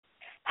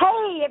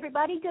Hey,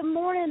 everybody. Good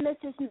morning. This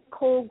is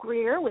Nicole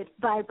Greer with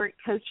Vibrant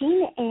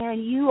Coaching,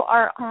 and you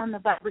are on the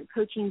Vibrant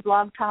Coaching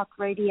Blog Talk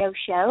Radio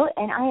show,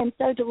 and I am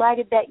so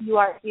delighted that you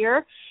are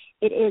here.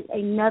 It is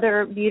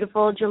another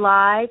beautiful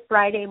July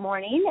Friday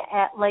morning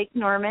at Lake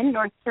Norman,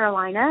 North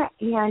Carolina,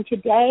 and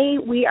today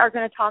we are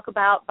going to talk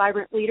about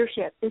vibrant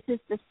leadership. This is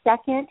the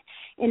second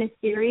in a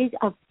series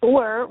of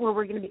 4 where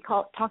we're going to be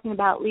talking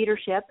about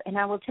leadership, and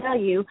I will tell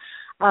you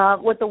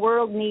what the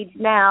world needs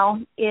now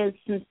is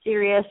some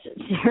serious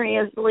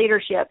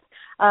leadership.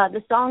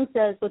 The song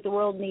says what the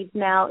world needs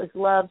now is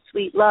love,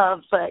 sweet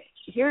love, but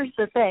here's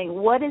the thing.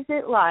 What is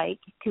it like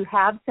to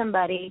have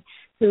somebody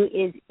who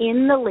is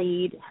in the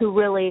lead, who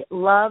really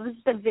loves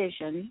the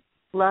vision,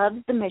 loves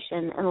the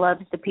mission, and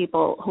loves the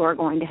people who are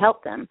going to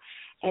help them?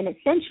 And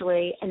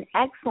essentially, an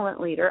excellent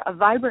leader, a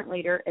vibrant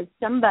leader, is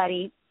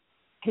somebody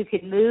who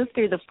can move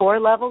through the 4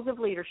 levels of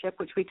leadership,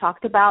 which we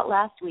talked about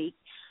last week,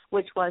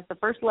 which was the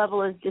first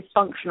level is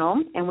dysfunctional,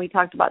 and we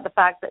talked about the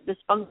fact that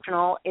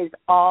dysfunctional is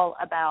all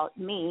about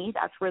me.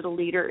 That's where the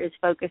leader is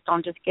focused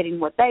on just getting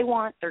what they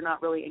want. They're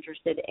not really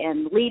interested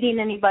in leading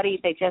anybody.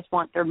 They just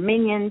want their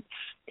minions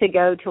to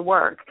go to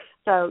work.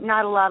 So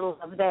not a lot of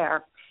love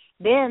there.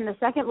 Then the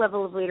second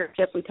level of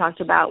leadership we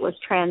talked about was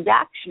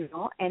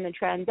transactional, and the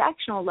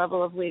transactional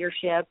level of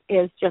leadership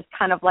is just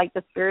kind of like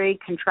this very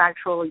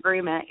contractual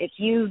agreement. If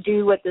you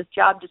do what this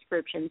job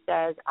description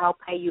says, I'll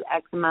pay you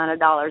X amount of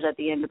dollars at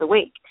the end of the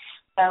week.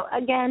 So,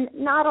 again,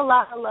 not a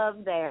lot of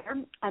love there.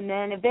 And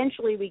then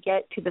eventually we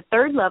get to the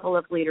third level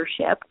of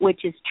leadership,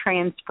 which is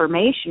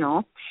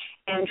transformational.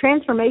 And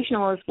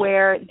transformational is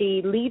where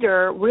the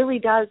leader really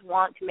does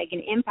want to make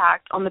an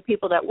impact on the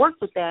people that work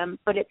with them,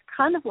 but it's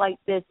kind of like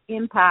this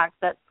impact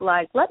that's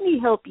like, let me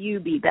help you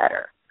be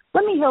better.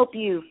 Let me help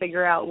you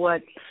figure out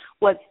what's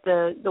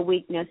the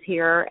weakness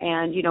here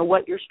and, you know,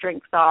 what your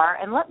strengths are,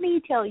 and let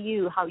me tell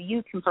you how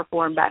you can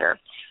perform better.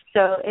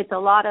 So it's a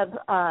lot of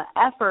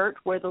effort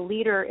where the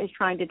leader is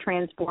trying to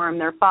transform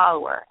their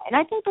follower. And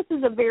I think this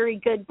is a very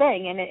good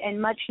thing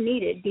and much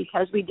needed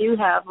because we do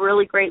have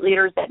really great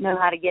leaders that know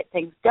how to get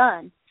things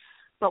done.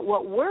 But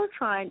what we're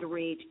trying to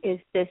reach is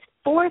this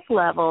 4th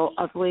level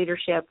of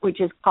leadership,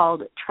 which is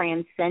called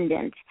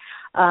transcendent.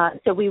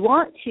 So we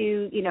want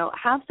to, you know,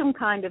 have some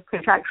kind of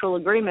contractual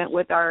agreement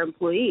with our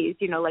employees,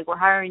 you know, like we're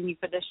hiring you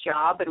for this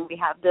job and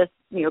we have this,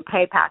 you know,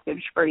 pay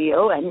package for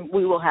you and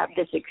we will have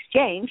this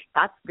exchange.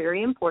 That's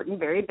very important,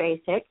 very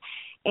basic.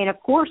 And, of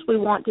course, we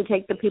want to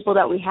take the people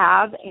that we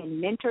have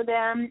and mentor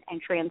them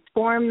and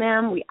transform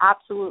them. We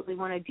absolutely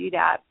want to do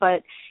that.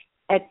 But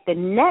at the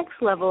next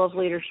level of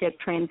leadership,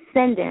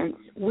 transcendence,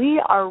 we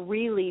are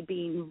really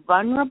being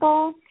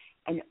vulnerable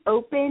and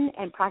open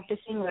and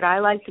practicing what I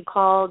like to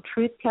call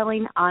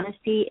truth-telling,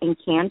 honesty, and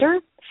candor.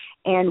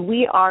 And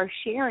we are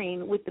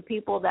sharing with the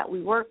people that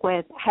we work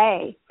with,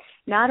 hey,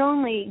 not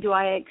only do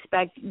I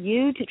expect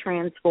you to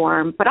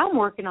transform, but I'm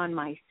working on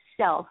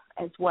myself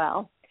as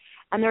well.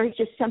 And there's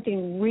just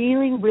something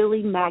really,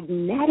 really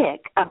magnetic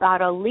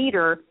about a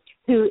leader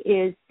who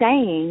is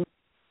saying,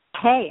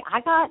 hey, I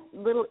got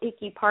little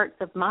icky parts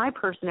of my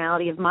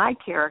personality, of my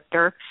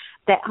character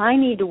that I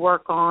need to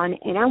work on,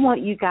 and I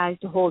want you guys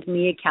to hold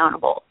me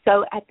accountable.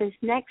 So at this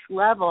next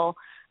level,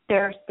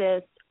 there's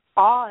this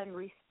awe and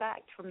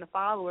respect from the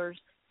followers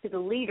to the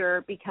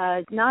leader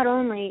because not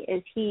only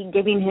is he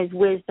giving his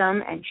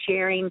wisdom and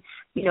sharing,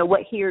 you know,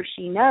 what he or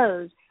she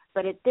knows,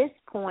 but at this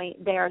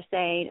point, they are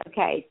saying,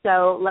 okay,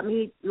 so let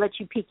me let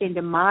you peek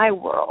into my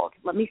world.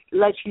 Let me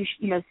let you,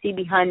 you know, see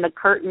behind the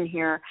curtain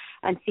here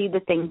and see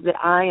the things that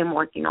I am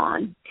working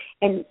on.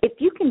 And if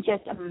you can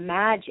just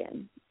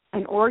imagine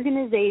an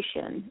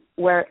organization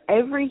where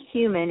every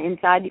human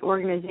inside the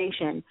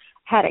organization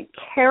had a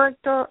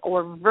character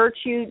or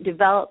virtue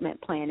development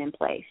plan in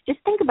place. Just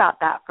think about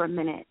that for a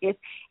minute. If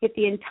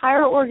the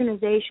entire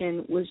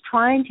organization was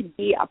trying to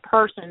be a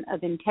person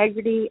of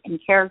integrity and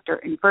character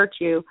and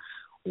virtue,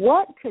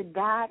 what could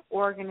that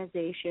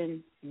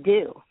organization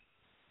do?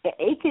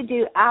 It could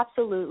do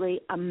absolutely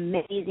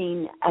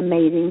amazing,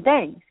 amazing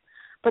things.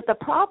 But the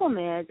problem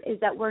is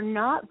that we're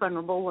not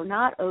vulnerable, we're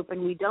not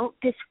open, we don't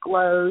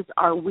disclose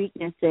our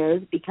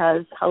weaknesses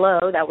because, hello,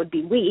 that would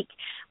be weak.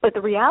 But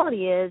the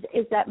reality is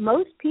that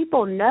most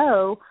people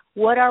know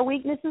what our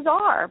weaknesses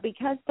are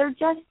because they're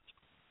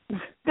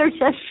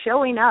just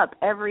showing up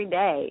every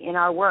day in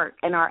our work,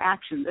 in our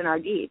actions, in our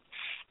deeds.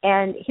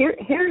 And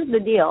here's the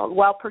deal.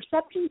 While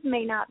perceptions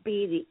may not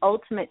be the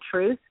ultimate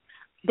truth,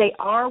 they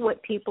are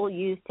what people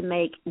use to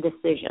make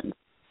decisions.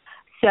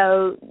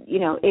 So, you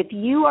know, if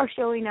you are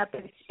showing up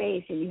in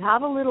space and you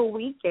have a little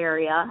weak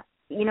area,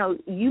 you know,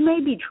 you may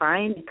be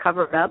trying to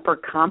cover it up or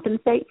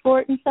compensate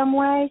for it in some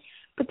way,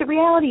 but the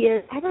reality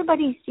is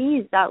everybody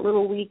sees that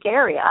little weak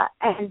area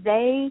and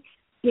they,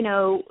 you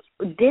know,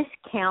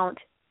 discount,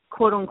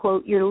 quote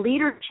unquote, your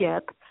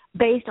leadership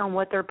based on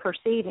what they're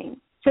perceiving.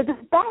 So the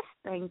best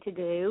thing to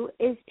do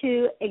is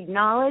to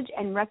acknowledge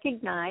and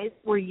recognize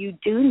where you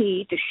do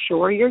need to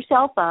shore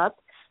yourself up,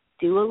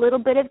 do a little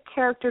bit of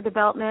character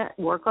development,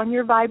 work on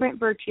your vibrant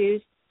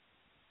virtues,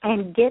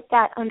 and get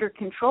that under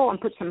control and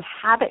put some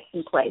habits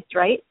in place,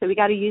 right? So we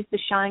got to use the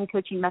SHINE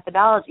coaching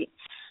methodology.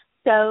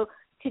 So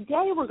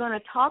today we're going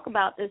to talk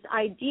about this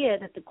idea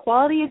that the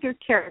quality of your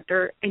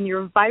character and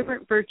your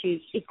vibrant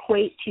virtues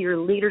equate to your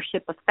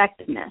leadership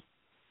effectiveness.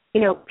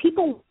 You know,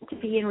 people want to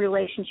be in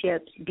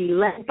relationships, be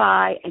led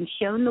by and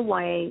shown the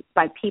way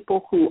by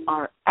people who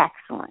are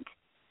excellent.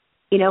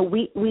 You know,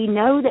 we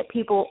know that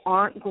people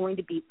aren't going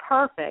to be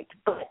perfect,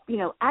 but, you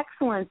know,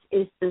 excellence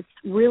is this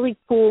really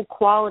cool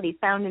quality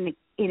found in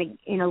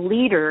a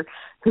leader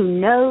who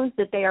knows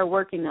that they are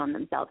working on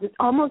themselves. It's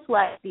almost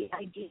like the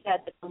idea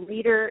that the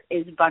leader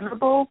is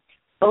vulnerable,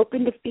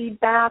 open to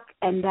feedback,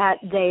 and that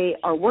they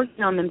are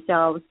working on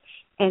themselves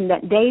and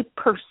that they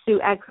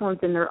pursue excellence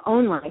in their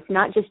own life,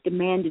 not just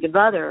demand it of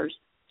others,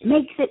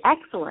 makes it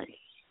excellent,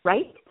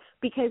 right?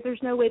 Because there's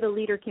no way the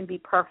leader can be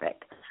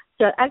perfect.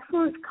 So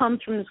excellence comes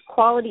from this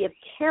quality of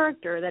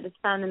character that is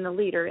found in the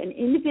leader, and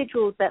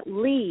individuals that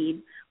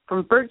lead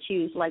from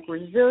virtues like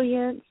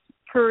resilience,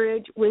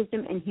 courage,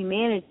 wisdom, and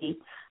humanity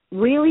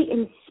really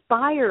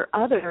inspire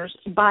others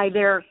by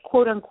their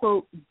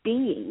quote-unquote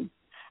being.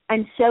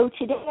 And so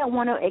today I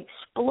want to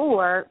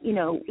explore, you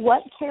know,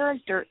 what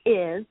character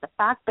is, the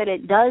fact that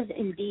it does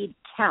indeed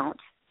count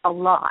a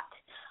lot.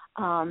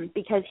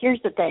 Because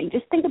here's the thing,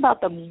 just think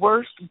about the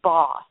worst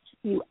boss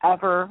you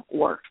ever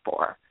worked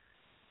for.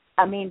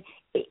 I mean,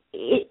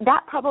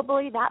 that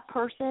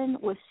person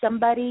was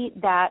somebody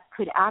that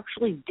could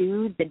actually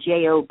do the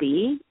job,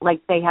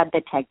 like they had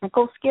the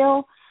technical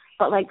skill,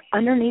 but like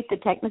underneath the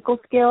technical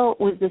skill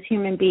was this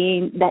human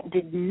being that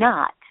did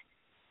not,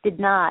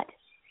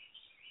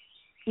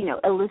 you know,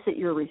 elicit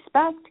your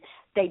respect.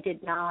 They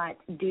did not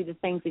do the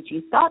things that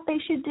you thought they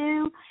should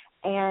do,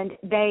 and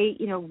they,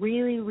 you know,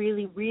 really,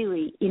 really,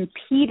 really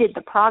impeded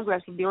the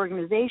progress of the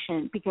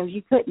organization because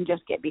you couldn't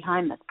just get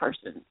behind this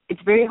person.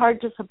 It's very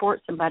hard to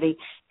support somebody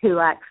who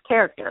lacks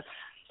character.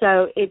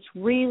 So it's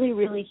really,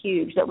 really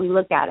huge that we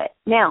look at it.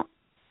 Now,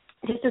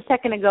 just a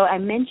second ago, I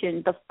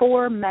mentioned the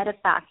 4 meta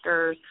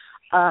factors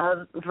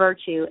of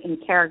virtue and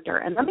character.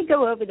 And let me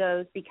go over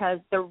those because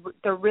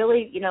they're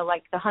really, you know,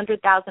 like the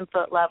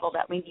 100,000-foot level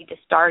that we need to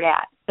start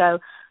at. So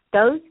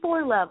those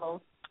 4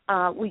 levels,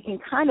 we can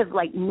kind of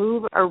like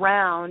move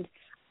around,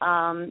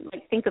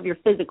 like think of your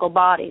physical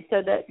body.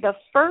 So the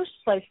first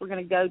place we're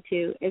going to go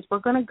to is we're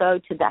going to go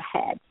to the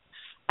head.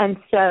 And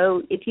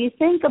so if you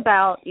think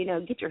about, you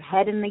know, get your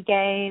head in the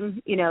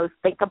game, you know,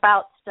 think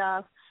about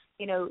stuff,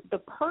 you know, the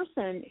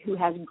person who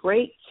has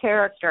great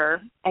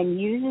character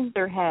and uses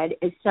their head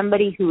is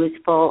somebody who is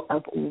full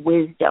of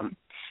wisdom.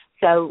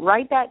 So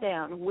write that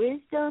down.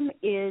 Wisdom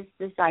is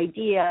this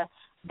idea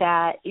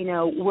that, you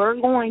know, we're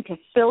going to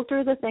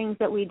filter the things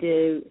that we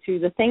do through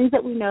the things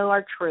that we know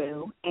are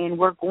true, and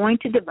we're going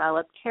to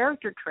develop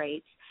character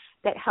traits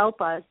that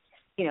help us,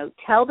 you know,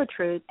 tell the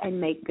truth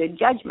and make good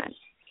judgments.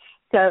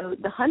 So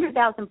the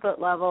 100,000-foot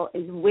level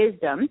is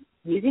wisdom,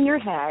 using your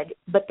head,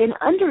 but then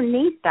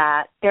underneath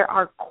that, there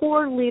are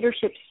core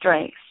leadership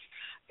strengths.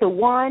 So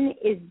one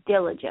is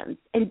diligence,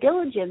 and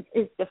diligence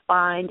is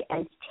defined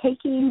as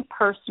taking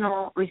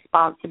personal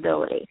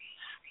responsibility.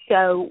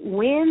 So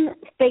when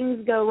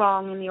things go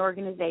wrong in the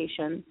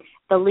organization,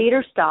 the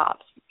leader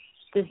stops,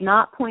 does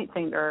not point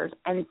fingers,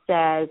 and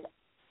says,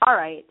 all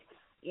right,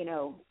 you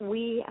know,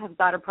 we have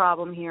got a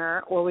problem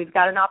here, or we've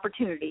got an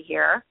opportunity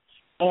here,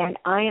 and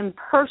I am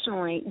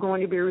personally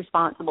going to be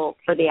responsible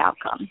for the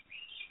outcome.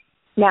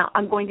 Now,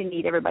 I'm going to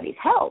need everybody's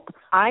help.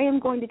 I am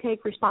going to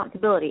take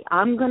responsibility.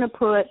 I'm going to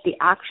put the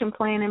action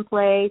plan in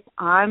place.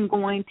 I'm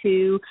going to,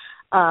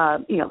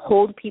 you know,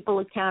 hold people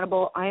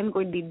accountable. I am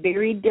going to be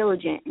very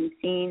diligent in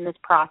seeing this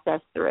process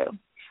through.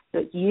 So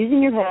it's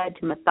using your head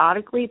to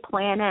methodically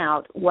plan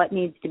out what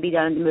needs to be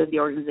done to move the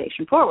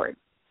organization forward.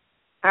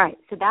 All right,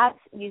 so that's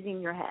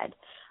using your head.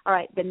 All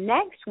right, the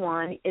next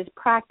one is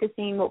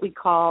practicing what we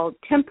call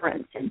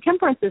temperance. And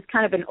temperance is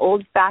kind of an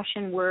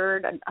old-fashioned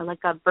word, like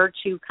a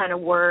virtue kind of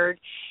word.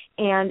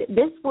 And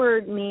this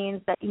word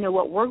means that, you know,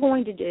 what we're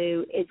going to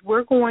do is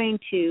we're going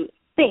to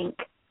think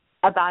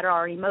about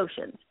our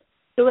emotions.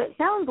 So it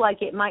sounds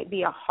like it might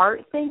be a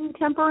heart thing,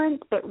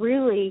 temperance, but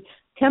really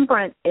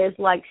temperance is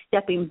like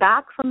stepping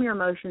back from your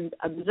emotions,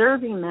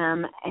 observing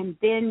them, and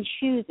then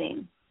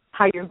choosing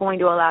how you're going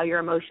to allow your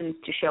emotions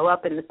to show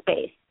up in the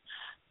space.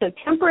 So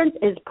temperance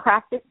is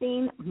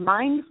practicing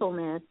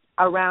mindfulness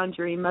around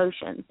your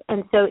emotions.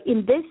 And so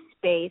in this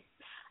space,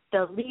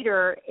 the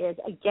leader is,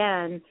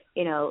 again,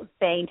 you know,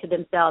 saying to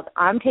themselves,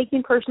 I'm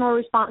taking personal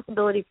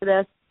responsibility for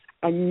this.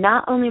 And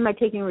not only am I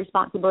taking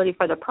responsibility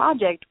for the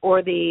project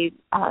or the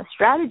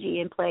strategy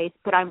in place,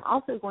 but I'm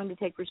also going to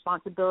take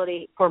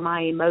responsibility for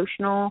my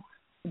emotional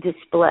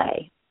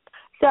display.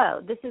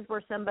 So this is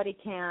where somebody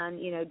can,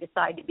 you know,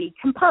 decide to be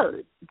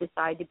composed,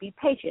 decide to be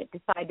patient,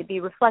 decide to be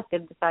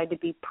reflective, decide to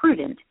be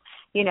prudent,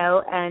 you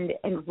know, and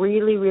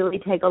really, really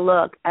take a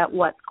look at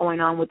what's going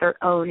on with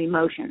their own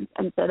emotions.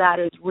 And so that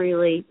is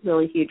really,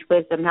 really huge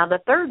wisdom. Now, the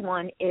third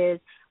one is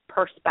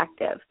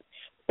perspective.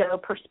 So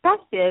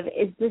perspective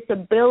is this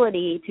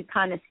ability to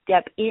kind of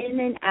step in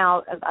and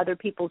out of other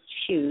people's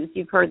shoes.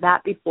 You've heard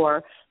that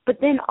before. but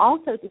then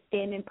also to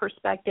stand in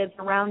perspectives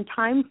around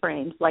time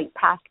frames like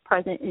past,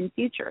 present, and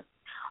future.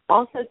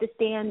 Also to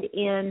stand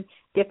in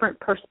different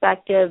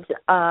perspectives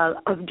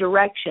of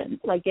direction,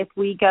 like if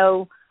we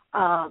go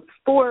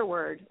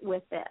forward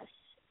with this,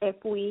 if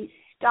we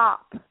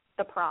stop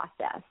the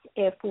process,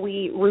 if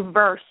we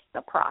reverse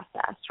the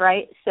process,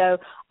 right? So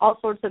all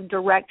sorts of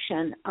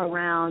direction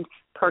around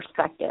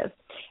perspective.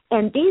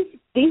 And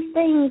these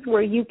things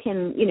where you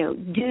can,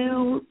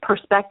 do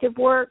perspective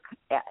work,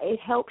 it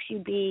helps you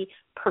be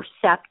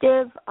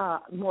perceptive,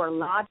 more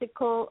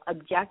logical,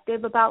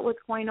 objective about what's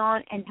going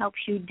on, and helps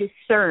you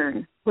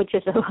discern, which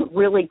is a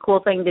really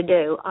cool thing to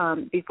do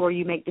before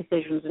you make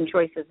decisions and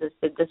choices, is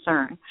to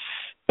discern.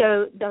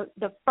 So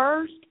the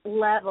first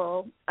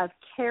level of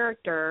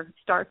character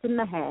starts in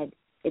the head.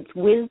 It's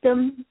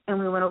wisdom, and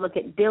we want to look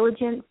at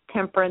diligence,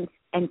 temperance,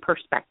 and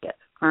perspective,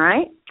 all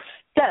right?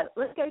 So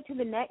let's go to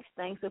the next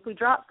thing. So if we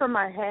drop from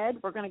our head,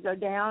 we're going to go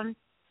down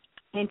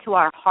into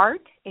our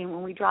heart, and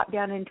when we drop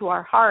down into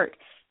our heart,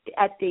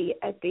 at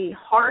the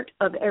heart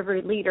of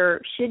every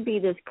leader should be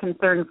this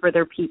concern for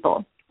their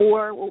people,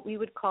 or what we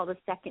would call the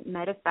second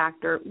meta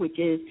factor, which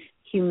is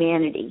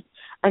humanity.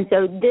 And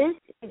so this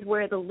is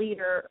where the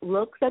leader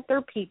looks at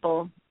their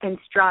people and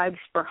strives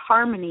for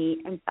harmony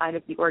inside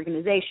of the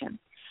organization.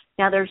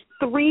 Now, there's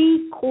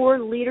 3 core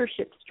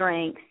leadership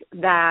strengths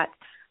that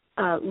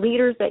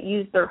leaders that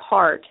use their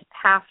heart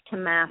have to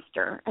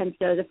master. And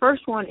so the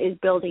first one is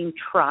building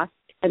trust.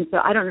 And so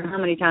I don't know how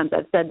many times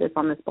I've said this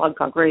on this Blog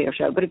Talk Radio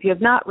show, but if you have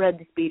not read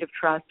The Speed of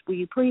Trust, will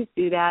you please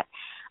do that?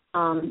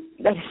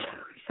 That is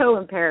so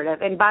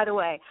imperative. And by the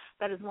way,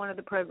 that is one of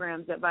the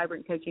programs that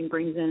Vibrant Coaching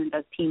brings in and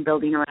does team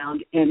building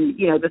around. And,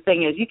 the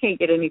thing is, you can't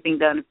get anything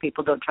done if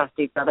people don't trust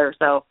each other.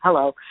 So,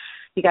 hello,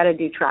 you got to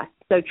do trust.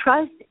 So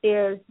trust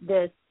is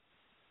this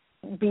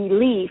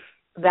belief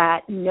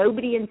that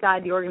nobody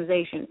inside the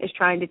organization is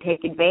trying to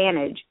take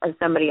advantage of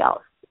somebody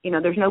else.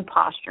 There's no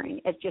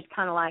posturing. It's just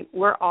kind of like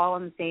we're all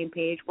on the same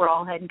page. We're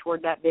all heading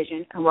toward that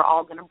vision, and we're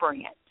all going to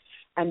bring it.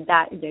 And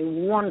that is a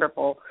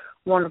wonderful,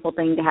 wonderful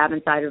thing to have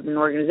inside of an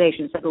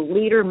organization. So the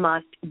leader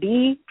must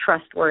be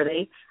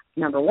trustworthy,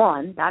 number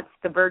one. That's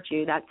the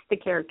virtue. That's the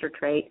character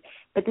trait.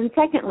 But then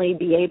secondly,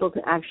 be able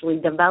to actually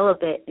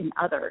develop it in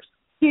others.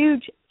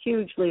 Huge,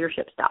 huge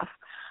leadership stuff.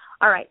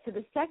 All right, so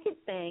the second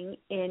thing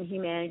in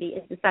humanity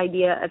is this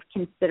idea of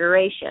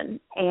consideration.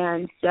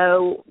 And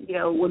so,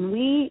 when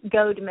we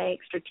go to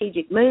make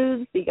strategic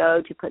moves, we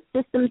go to put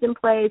systems in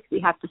place, we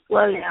have to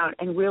slow down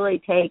and really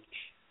take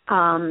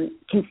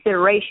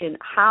consideration.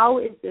 How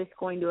is this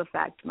going to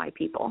affect my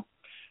people?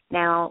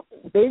 Now,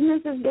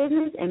 business is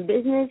business, and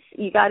business,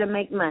 you got to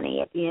make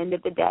money at the end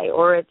of the day,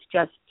 or it's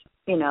just,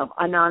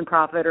 a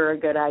nonprofit or a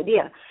good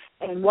idea.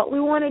 And what we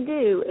want to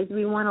do is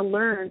we want to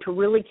learn to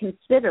really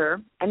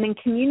consider and then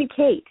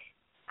communicate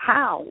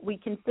how we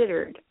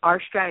considered our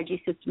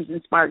strategy, systems,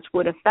 and smarts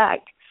would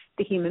affect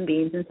the human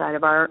beings inside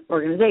of our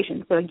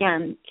organization. So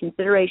again,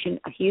 consideration,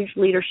 a huge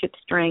leadership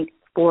strength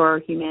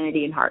for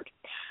humanity and heart.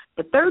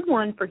 The third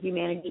one for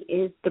humanity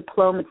is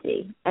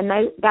diplomacy, and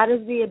that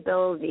is the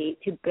ability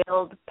to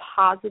build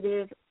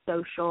positive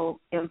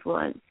social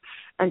influence.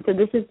 And so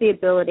this is the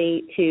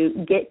ability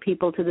to get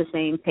people to the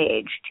same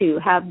page, to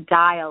have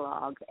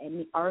dialogue and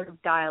the art of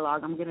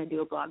dialogue. I'm going to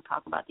do a blog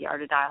talk about the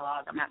art of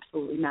dialogue. I'm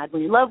absolutely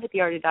madly in love with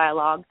the art of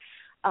dialogue.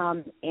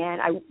 And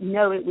I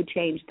know it would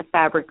change the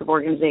fabric of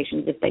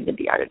organizations if they did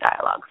the art of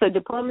dialogue. So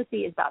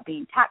diplomacy is about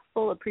being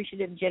tactful,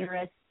 appreciative,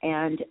 generous,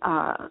 and,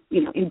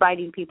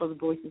 inviting people's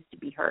voices to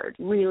be heard.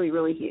 Really,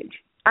 really huge.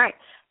 All right,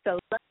 so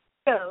let's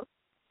go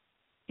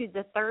to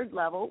the third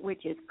level,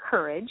 which is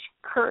courage.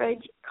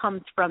 Courage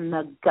comes from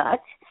the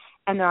gut,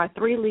 and there are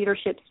 3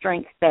 leadership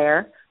strengths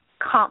there.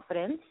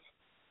 Confidence,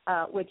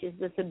 which is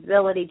this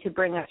ability to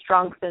bring a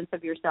strong sense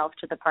of yourself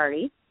to the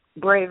party.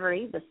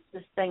 Bravery, this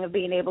thing of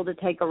being able to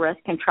take a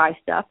risk and try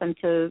stuff and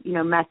to,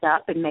 mess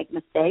up and make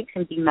mistakes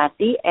and be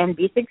messy and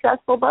be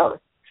successful both.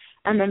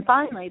 And then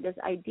finally, this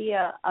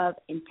idea of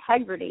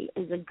integrity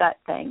is a gut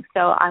thing.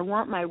 So I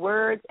want my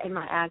words and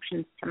my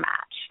actions to match.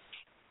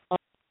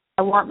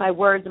 I want my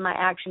words and my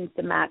actions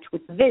to match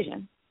with the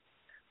vision,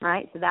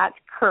 right? So that's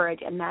courage,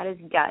 and that is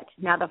gut.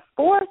 Now, the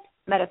fourth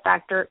meta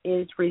factor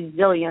is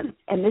resilience,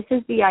 and this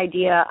is the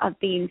idea of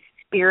being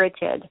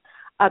spirited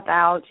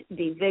about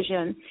the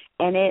vision,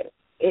 and it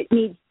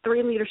needs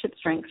 3 leadership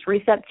strengths: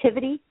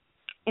 receptivity,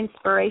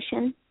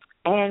 inspiration,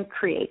 and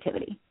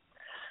creativity.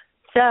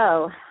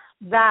 So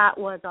that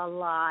was a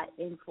lot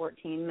in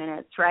 14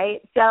 minutes,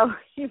 right? So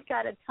you've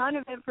got a ton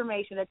of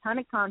information, a ton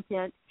of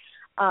content.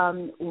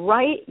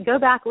 Go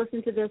back,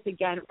 listen to this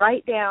again,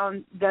 write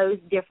down those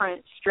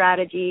different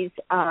strategies,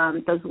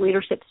 those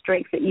leadership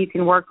strengths that you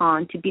can work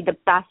on to be the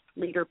best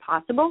leader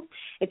possible.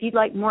 If you'd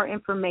like more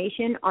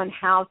information on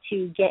how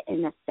to get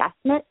an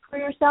assessment for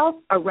yourself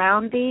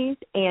around these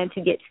and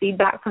to get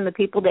feedback from the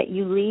people that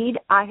you lead,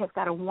 I have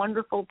got a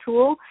wonderful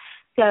tool.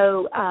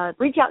 So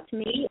reach out to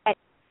me at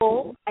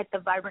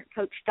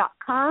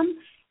nicole@thevibrantcoach.com.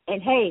 And,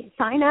 hey,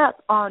 sign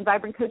up on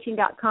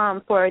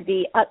vibrantcoaching.com for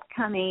the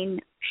upcoming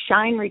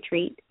Shine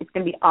Retreat. It's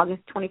going to be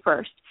August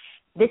 21st.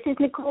 This is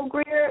Nicole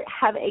Greer.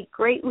 Have a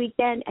great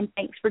weekend, and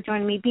thanks for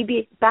joining me.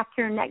 Be back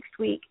here next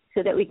week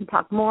so that we can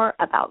talk more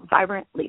about vibrant leadership.